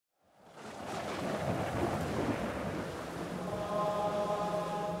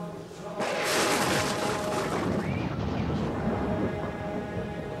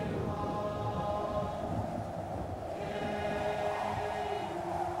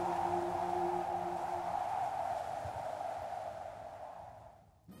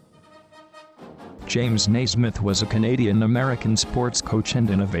James Naismith was a Canadian-American sports coach and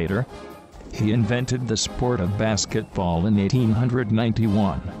innovator. He invented the sport of basketball in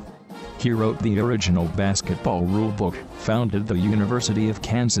 1891. He wrote the original basketball rulebook, founded the University of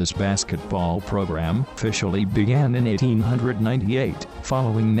Kansas basketball program, officially began in 1898,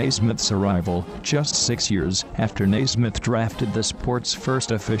 following Naismith's arrival, just 6 years after Naismith drafted the sport's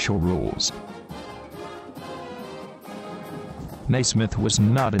first official rules. Naismith was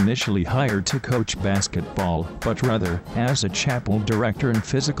not initially hired to coach basketball, but rather as a chapel director and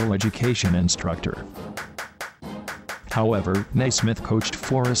physical education instructor. However, Naismith coached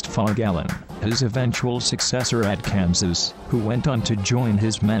Forrest Fogg Allen, his eventual successor at Kansas, who went on to join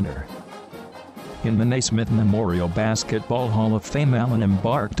his mentor. In the Naismith Memorial Basketball Hall of Fame, Allen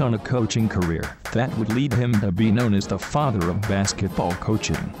embarked on a coaching career that would lead him to be known as the father of basketball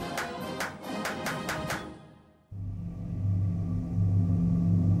coaching.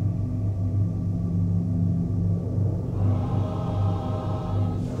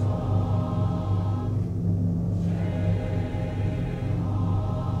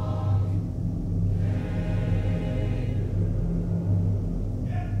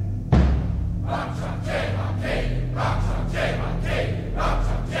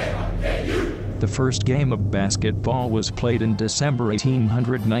 The first game of basketball was played in December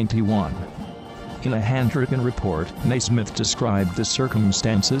 1891. In a handwritten report, Naismith described the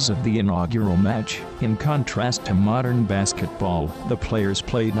circumstances of the inaugural match. In contrast to modern basketball, the players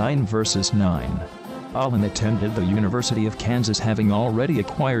played 9 versus 9. Allen attended the University of Kansas, having already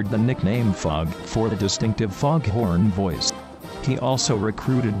acquired the nickname Fogg for the distinctive foghorn voice. He also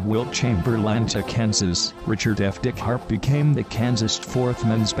recruited Wilt Chamberlain to Kansas. Richard F. Dick Harp became the Kansas 4th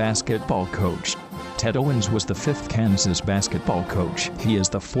men's basketball coach. Ted Owens was the 5th Kansas basketball coach. He is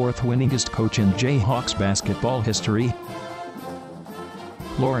the 4th winningest coach in Jayhawks basketball history.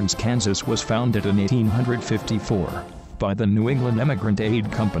 Lawrence, Kansas was founded in 1854 by the New England Emigrant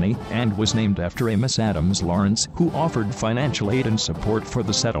Aid Company and was named after Amos Adams Lawrence, who offered financial aid and support for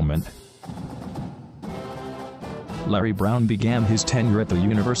the settlement. Larry Brown began his tenure at the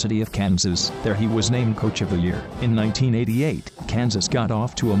University of Kansas. There he was named Coach of the Year. In 1988, Kansas got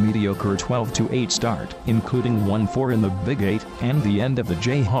off to a mediocre 12-8 start, including 1-4 in the Big 8, and the end of the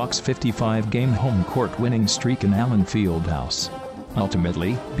Jayhawks' 55-game home court winning streak in Allen Fieldhouse.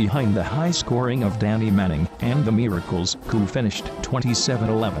 Ultimately, behind the high scoring of Danny Manning and the Miracles, who finished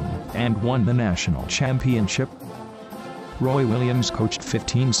 27-11 and won the national championship. Roy Williams coached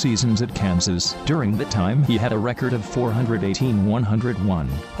 15 seasons at Kansas. During the time, he had a record of 418-101,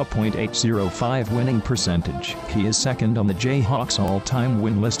 a .805 winning percentage. He is second on the Jayhawks all-time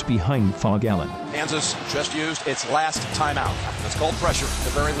win list behind Fogg Allen. Kansas just used its last timeout. That's called pressure. At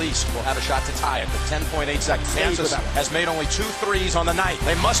the very least, will have a shot to tie it with 10.8 seconds. Kansas has made only 2 threes on the night.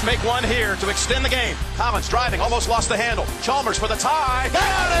 They must make one here to extend the game. Collins driving, almost lost the handle. Chalmers for the tie.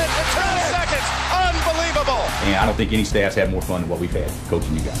 Got it in 10 seconds. Unbelievable. And I don't think any staffs had more fun than what we've had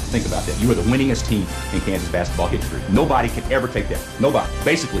coaching you guys. Think about that. You are the winningest team in Kansas basketball history. Nobody can ever take that. Nobody.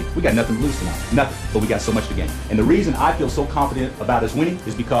 Basically, we got nothing to lose tonight. Nothing. But we got so much to gain. And the reason I feel so confident about us winning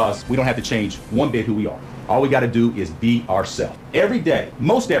is because we don't have to change one bit who we are. All we got to do is be ourselves. Every day,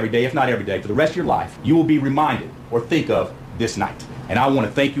 most every day, if not every day, for the rest of your life, you will be reminded or think of this night. And I want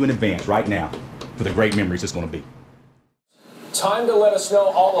to thank you in advance right now for the great memories it's going to be. Time to let us know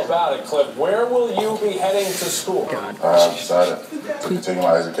all about it, Cliff. Where will you be heading to school? I've decided to continue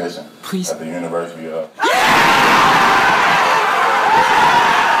my education at the University of...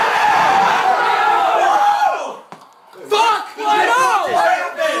 Fuck!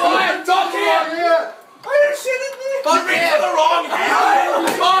 I'm talking here! Are you shitting me? Fuck me for the wrong hand!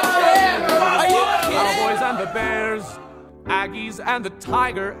 Fuck him! Are you kidding? Cowboys and the Bears, Aggies and the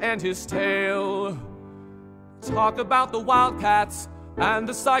Tiger and his tail. Talk about the Wildcats and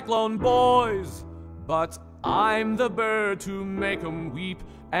the Cyclone boys, but I'm the bird to make 'em weep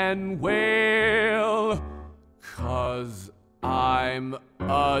and wail. 'Cause I'm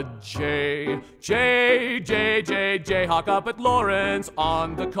a Jayhawk up at Lawrence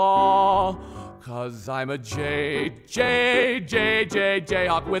on the call. 'Cause I'm a Jayhawk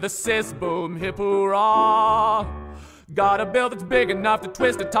with a sis boom hip hurrah. Got a bill that's big enough to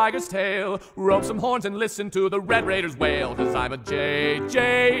twist a tiger's tail. Rope some horns and listen to the Red Raiders wail. 'Cause I'm a Jayhawk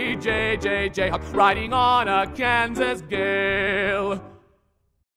riding on a Kansas gale.